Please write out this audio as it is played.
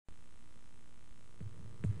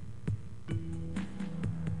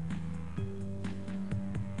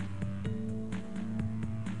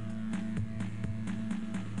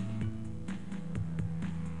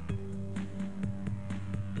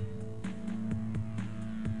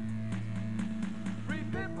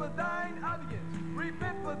for thine audience.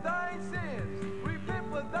 Repent for thine sins. Repent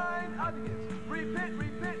for thine audience. Repent,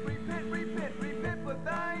 repent, repent, repent. Repent for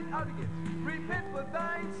thine audience. Repent for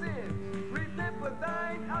thine sins. Repent for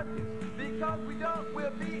thine audience. Because we'll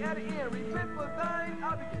be at the end. Repent for thine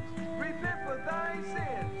audience. Repent for thine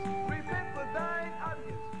sins. Repent for thine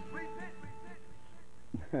audience. Repent,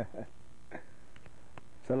 repent.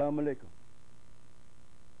 Salam alaikum.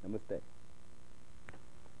 Namaste.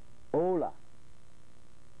 Hola.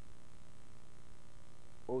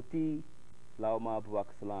 Oti Lauma Barak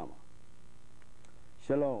Salama.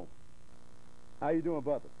 Shalom. How you doing,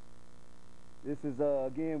 brother? This is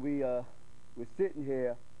again we're sitting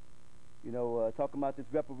here, you know, talking about this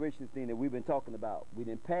reparations thing that we've been talking about. We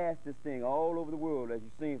done passed this thing all over the world, as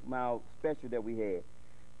you've seen from our special that we had.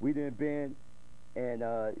 We done been and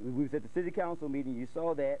we was at the city council meeting. You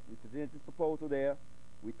saw that. We presented this proposal there.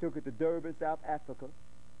 We took it to Durban, South Africa.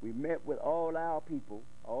 We met with all our people,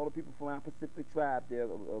 all the people from our Pacific tribe there,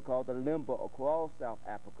 called the Limba across South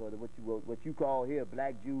Africa, what you call here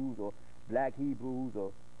black Jews or black Hebrews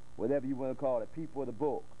or whatever you want to call it, people of the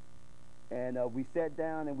book. And we sat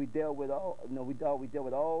down and we dealt with all, you know, we dealt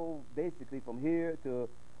with all basically from here to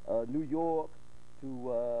New York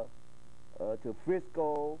to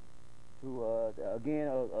Frisco to again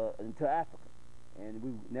to Africa.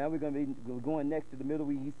 And now we're going to be going next to the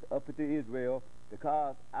Middle East, up into Israel,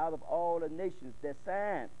 because out of all the nations that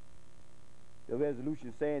signed the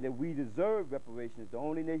resolution saying that we deserve reparations, the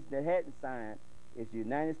only nation that hadn't signed is the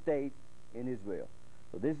United States and Israel.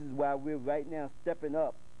 So this is why we're right now stepping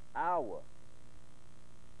up our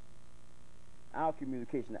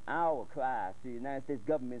communication, our cries to the United States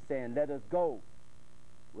government saying, let us go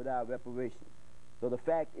with our reparations. So the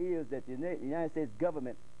fact is that the United States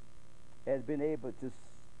government has been able to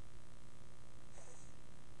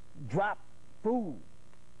drop food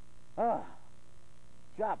on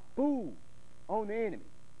the enemy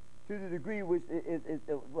to the degree which is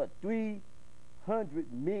what, $300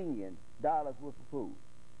 million worth of food,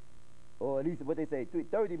 or at least what they say,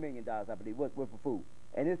 $30 million, I believe, worth of food.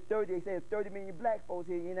 And it's they say it's 30 million black folks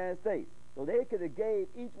here in the United States. So they could have gave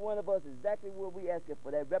each one of us exactly what we asking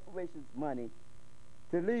for, that reparations money,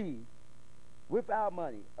 to leave with our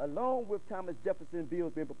money, along with Thomas Jefferson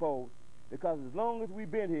bills being proposed, because as long as we've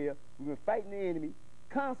been here, we've been fighting the enemy,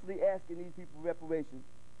 constantly asking these people for reparations.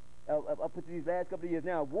 Up to these last couple of years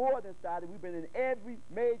now, war done started. We've been in every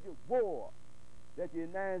major war that the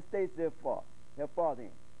United States have fought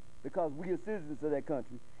in, because we are citizens of that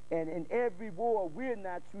country. And in every war, we're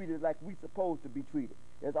not treated like we're supposed to be treated.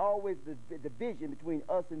 There's always the division between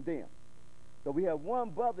us and them. So we have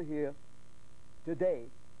one brother here today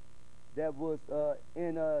that was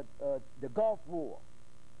in the Gulf War.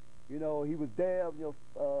 You know, he was there, you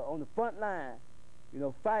know, on the front line, you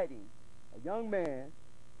know, fighting, a young man,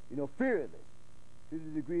 you know, fearless, to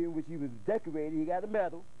the degree in which he was decorated. He got a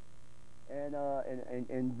medal,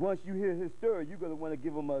 and once you hear his story, you're going to want to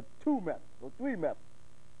give him a 2 medal or 3 medals,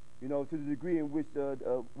 you know, to the degree in which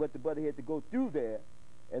what the brother had to go through there,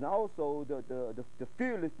 and also the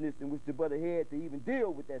fearlessness in which the brother had to even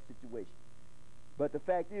deal with that situation. But the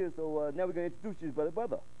fact is, so now we're going to introduce you to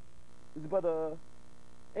brother. This is brother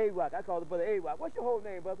A-Rock. I call the brother A-Rock. What's your whole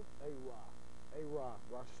name, brother? A-Rock,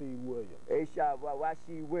 Rashid Williams.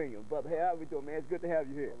 Rashid Williams. Brother, hey, how we doing, man? It's good to have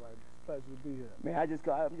you here. All right, it's a pleasure to be here. Man,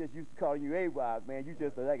 I'm just used to calling you A-Rock, man. You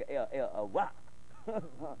just like a rock.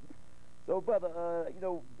 So, brother, you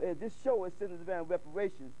know, this show is centered around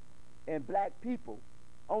reparations and black people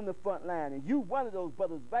on the front line. And you one of those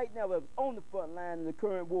brothers right now that's on the front line in the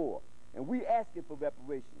current war. And we asking for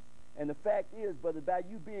reparations. And the fact is, brother, by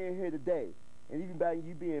you being here today, and even by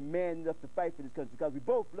you being man enough to fight for this country, because we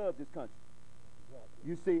both love this country. Exactly.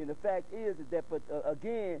 You see, and the fact is that, but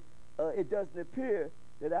again, it doesn't appear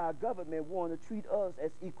that our government want to treat us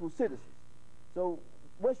as equal citizens. So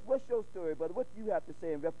what's your story, brother? What do you have to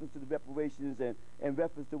say in reference to the reparations and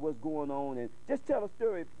reference to what's going on? And just tell a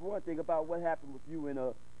story, for one thing, about what happened with you in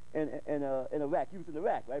Iraq. You was in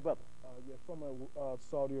Iraq, right, brother? Yeah, from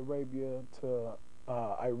Saudi Arabia to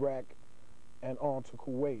Iraq and on to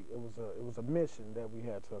Kuwait. It was a mission that we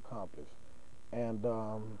had to accomplish, and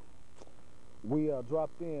we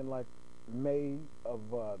dropped in like May of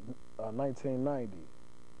 1990,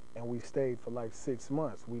 and we stayed for like 6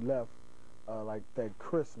 months. We left like that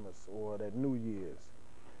Christmas or that New Year's.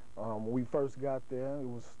 When we first got there,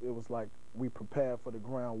 it was like we prepared for the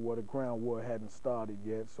ground war. The ground war hadn't started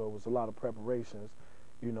yet, so it was a lot of preparations,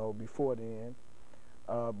 you know, before then.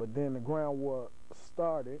 But then the ground war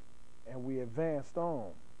started, and we advanced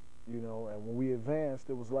on, you know. And when we advanced,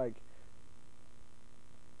 it was like,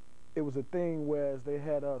 it was a thing whereas they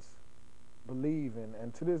had us believe in.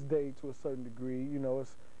 And to this day, to a certain degree, you know,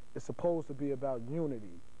 it's supposed to be about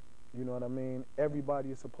unity. You know what I mean? Everybody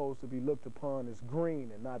is supposed to be looked upon as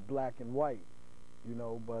green and not black and white, you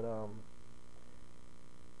know. But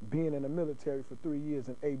being in the military for 3 years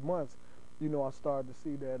and 8 months, you know, I started to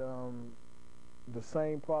see that the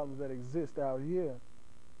same problems that exist out here,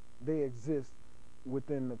 they exist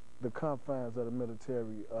within the confines of the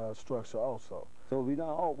military structure also. So we're not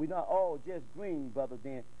all just green, brother.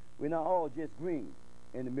 Then we're not all just green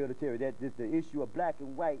in the military. That the issue of black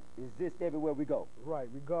and white exists everywhere we go. Right,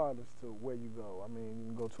 regardless to where you go. I mean, you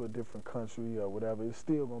can go to a different country or whatever. It's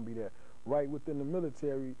still gonna be there. Right within the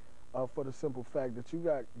military, for the simple fact that you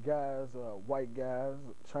got guys, white guys,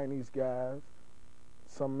 Chinese guys,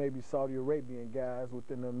 some maybe Saudi Arabian guys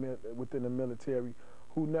within the military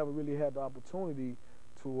who never really had the opportunity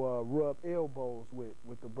to rub elbows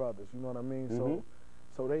with the brothers. You know what I mean? Mm-hmm.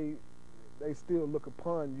 So they still look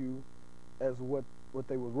upon you as what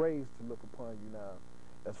they were raised to look upon you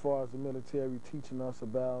now. As far as the military teaching us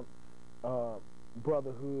about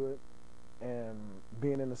brotherhood and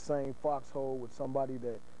being in the same foxhole with somebody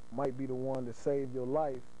that might be the one to save your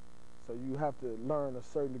life. So you have to learn a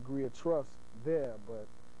certain degree of trust there. But,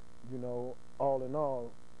 you know, all in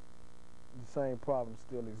all, the same problem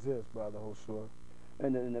still exists, Brother Howshua.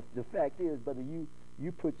 And the fact is, brother,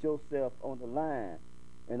 you put yourself on the line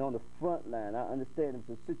and on the front line. I understand it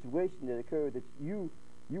was a situation that occurred that you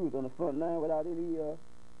was on the front line without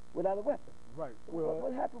a weapon. Right. Well,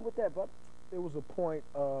 what happened with that, brother? It was a point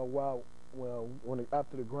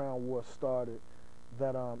after the ground war started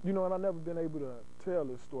that you know, and I've never been able to tell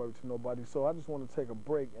this story to nobody. So I just want to take a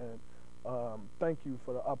break and thank you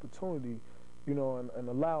for the opportunity, you know, and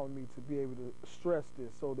allowing me to be able to stress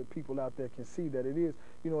this so that people out there can see that it is,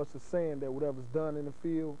 you know, it's a saying that whatever's done in the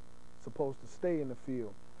field is supposed to stay in the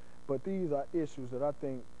field. But these are issues that I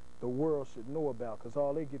think the world should know about, because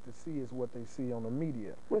all they get to see is what they see on the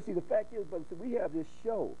media. Well, see, the fact is, brother, so we have this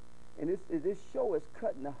show, and this show is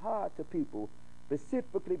cutting the heart to people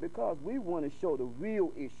specifically because we want to show the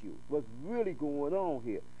real issue, what's really going on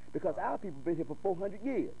here. Because our people have been here for 400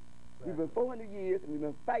 years. Exactly. We've been 400 years, and we've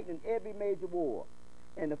been fighting in every major war.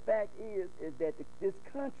 And the fact is that this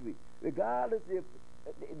country, regardless if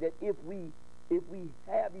we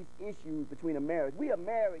have these issues between Americans, we are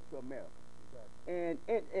married to America. Exactly.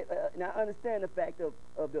 And I understand the fact of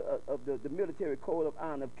the military code of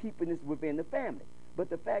honor of keeping this within the family. But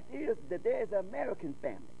the fact is that there is an American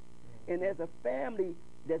family. And there's a family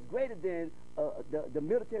that's greater than the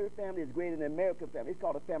military family is greater than the American family. It's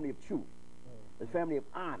called a family of truth, a family of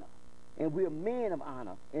honor. And we're men of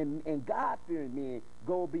honor. And God-fearing men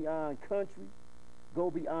go beyond country, go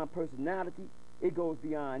beyond personality. It goes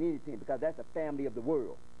beyond anything because that's a family of the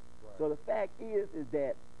world. Right. So the fact is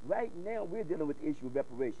that right now we're dealing with the issue of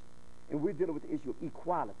reparations. And we're dealing with the issue of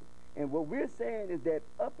equality. And what we're saying is that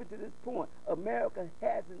up until this point, America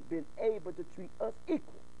hasn't been able to treat us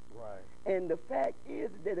equal. Right. And the fact is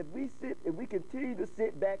that if we continue to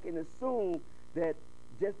sit back and assume that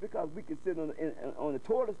just because we can sit on the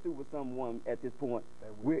toilet stool with someone at this point,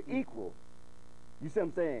 we're equal. You see what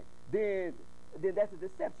I'm saying? Then that's a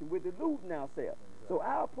deception. We're deluding ourselves. Exactly. So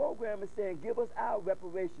our program is saying, give us our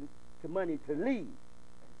reparations to money to leave.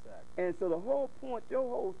 Exactly. And so the whole point, your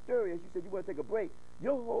whole story, as you said, you want to take a break.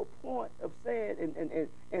 Your whole point of saying,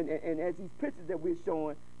 and as these pictures that we're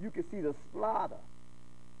showing, you can see the slaughter.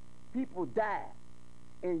 People died,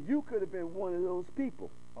 and you could have been one of those people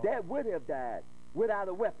that would have died without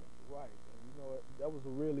a weapon. Right, and you know, that was a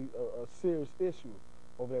really a serious issue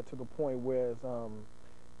over there to the point where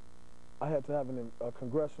I had to have a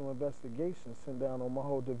congressional investigation sent down on my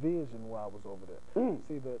whole division while I was over there.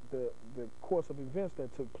 See, the course of events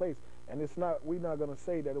that took place, and we're not going to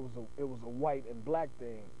say that it was a white and black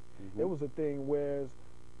thing. It was a thing where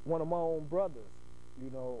one of my own brothers, you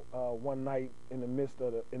know, one night in the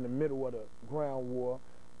middle of the ground war,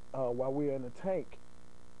 while we were in the tank,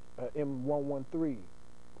 M113,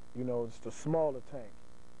 you know, it's the smaller tank.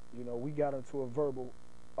 You know, we got into a verbal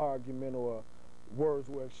argument or words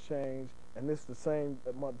were exchanged, and this the same,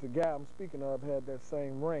 the guy I'm speaking of had that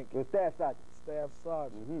same rank. The staff sergeant. Staff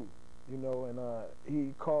sergeant. You know, and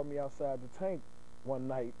he called me outside the tank one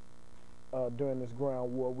night during this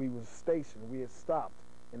ground war. We was stationed. We had stopped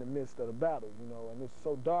in the midst of the battle, you know, and it's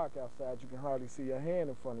so dark outside you can hardly see your hand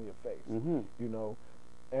in front of your face, you know,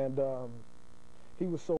 and he was so